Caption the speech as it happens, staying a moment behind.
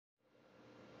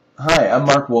Hi, I'm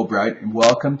Mark Woolbright, and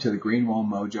welcome to the Greenwall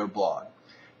Mojo blog.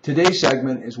 Today's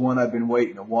segment is one I've been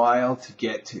waiting a while to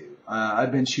get to.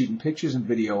 I've been shooting pictures and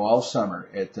video all summer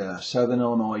at Southern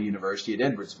Illinois University at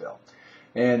Edwardsville.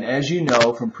 And as you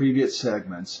know from previous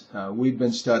segments, we've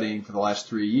been studying for the last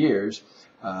 3 years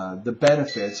the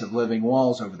benefits of living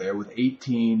walls over there with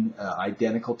 18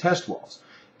 identical test walls.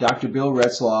 Dr. Bill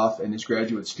Retzloff and his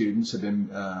graduate students have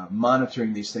been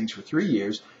monitoring these things for 3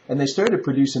 years, and they started to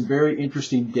produce some very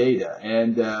interesting data.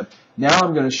 And now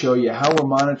I'm going to show you how we're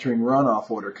monitoring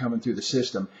runoff water coming through the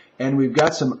system. And we've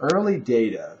got some early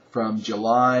data from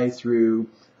July through,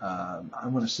 I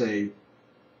want to say,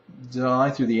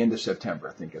 July through the end of September,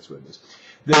 I think that's what it is,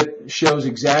 that shows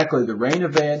exactly the rain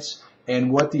events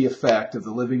and what the effect of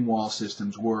the living wall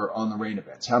systems were on the rain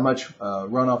events. How much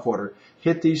runoff water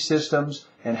hit these systems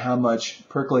and how much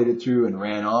percolated through and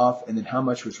ran off, and then how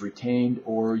much was retained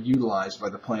or utilized by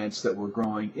the plants that were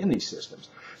growing in these systems.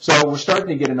 So we're starting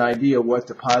to get an idea what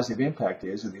the positive impact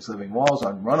is of these living walls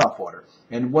on runoff water.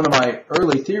 And one of my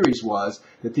early theories was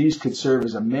that these could serve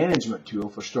as a management tool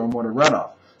for stormwater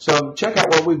runoff. So check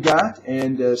out what we've got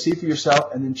and see for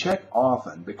yourself, and then check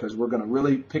often, because we're going to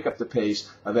really pick up the pace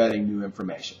of adding new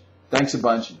information. Thanks a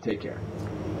bunch and take care.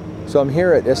 So I'm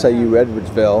here at SIU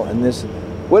Edwardsville, and this,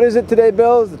 what is it today,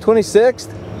 Bill? Is the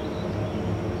 26th?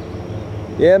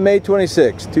 Yeah, May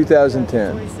 26th,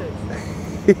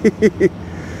 2010.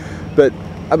 But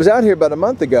I was out here about a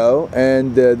month ago,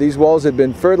 and these walls had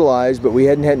been fertilized, but we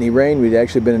hadn't had any rain. We'd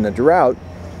actually been in a drought,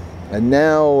 and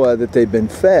now that they've been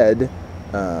fed,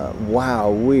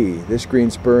 wow-wee, this green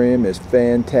spurium is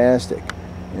fantastic,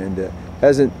 and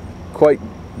hasn't quite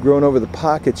grown over the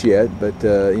pockets yet, but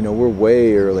you know, we're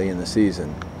way early in the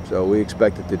season, so we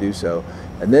expect it to do so.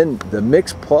 And then the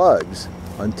mixed plugs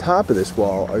on top of this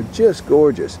wall are just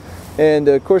gorgeous. And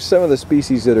of course, some of the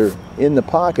species that are in the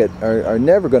pocket are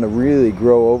never going to really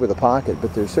grow over the pocket,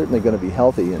 but they're certainly going to be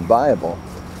healthy and viable.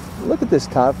 Look at this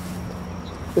top.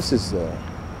 This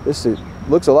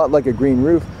looks a lot like a green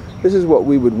roof. This is what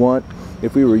we would want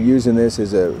if we were using this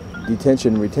as a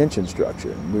retention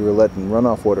structure. We were letting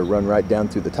runoff water run right down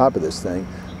through the top of this thing.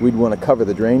 We'd want to cover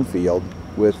the drain field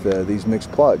with these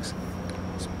mixed plugs.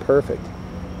 It's perfect.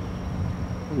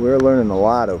 We're learning a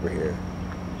lot over here.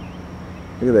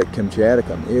 Look at that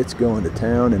Kamchaticum. It's going to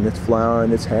town, and it's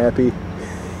flowering, it's happy.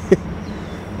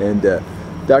 And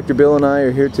Dr. Bill and I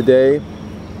are here today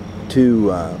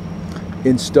to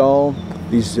install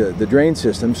the drain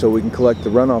system so we can collect the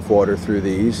runoff water through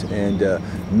these and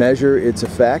measure its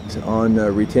effect on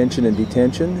retention and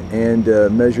detention, and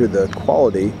measure the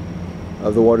quality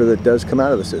of the water that does come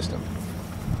out of the system.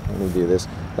 Let me do this.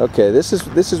 Okay, this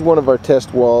is one of our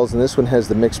test walls, and this one has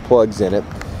the mixed plugs in it.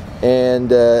 And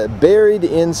buried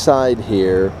inside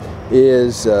here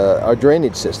is our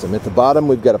drainage system. At the bottom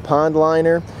we've got a pond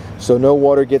liner, so no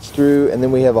water gets through, and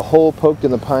then we have a hole poked in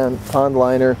the pond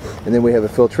liner, and then we have a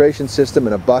filtration system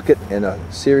and a bucket and a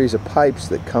series of pipes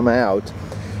that come out.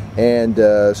 And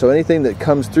so anything that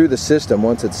comes through the system,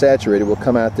 once it's saturated, will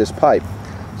come out this pipe.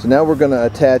 So now we're going to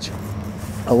attach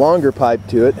a longer pipe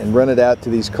to it and run it out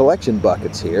to these collection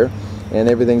buckets here, and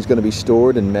everything's going to be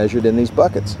stored and measured in these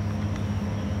buckets.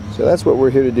 So that's what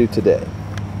we're here to do today.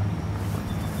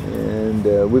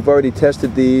 And we've already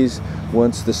tested these.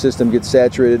 Once the system gets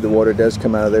saturated, the water does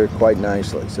come out of there quite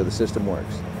nicely, so the system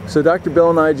works. So Dr. Bill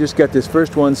and I just got this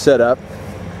first one set up.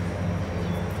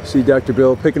 See Dr.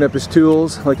 Bill picking up his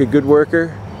tools like a good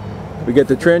worker. We got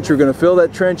the trench. We're going to fill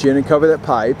that trench in and cover that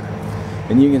pipe.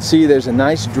 And you can see there's a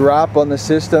nice drop on the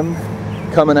system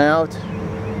coming out.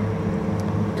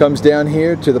 Comes down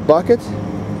here to the bucket.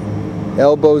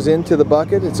 Elbows into the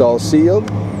bucket. It's all sealed.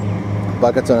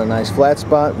 Bucket's on a nice flat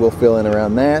spot. We'll fill in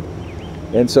around that.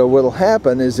 And so what will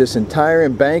happen is this entire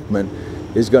embankment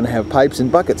is going to have pipes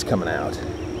and buckets coming out.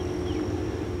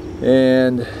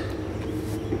 And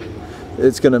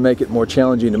it's going to make it more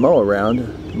challenging to mow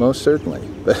around, most certainly.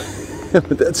 But,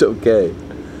 but that's okay.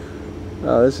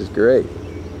 Oh, this is great.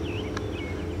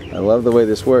 I love the way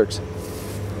this works.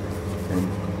 And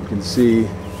you can see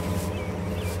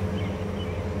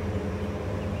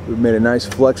we've made a nice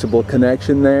flexible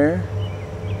connection there.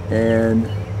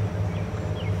 And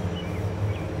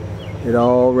it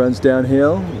all runs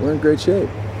downhill. We're in great shape.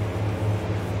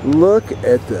 Look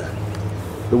at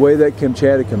the way that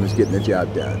Kamchaticum is getting the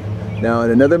job done. Now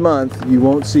in another month you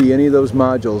won't see any of those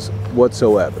modules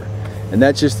whatsoever. And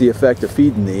that's just the effect of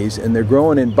feeding these, and they're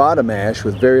growing in bottom ash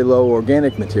with very low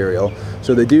organic material,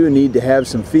 so they do need to have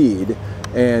some feed,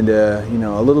 and you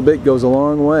know, a little bit goes a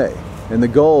long way. And the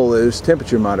goal is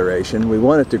temperature moderation. We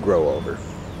want it to grow over.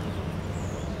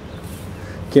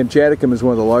 Kamchaticum is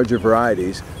one of the larger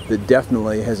varieties that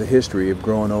definitely has a history of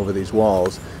growing over these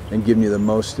walls and giving you the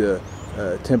most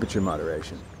temperature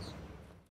moderation.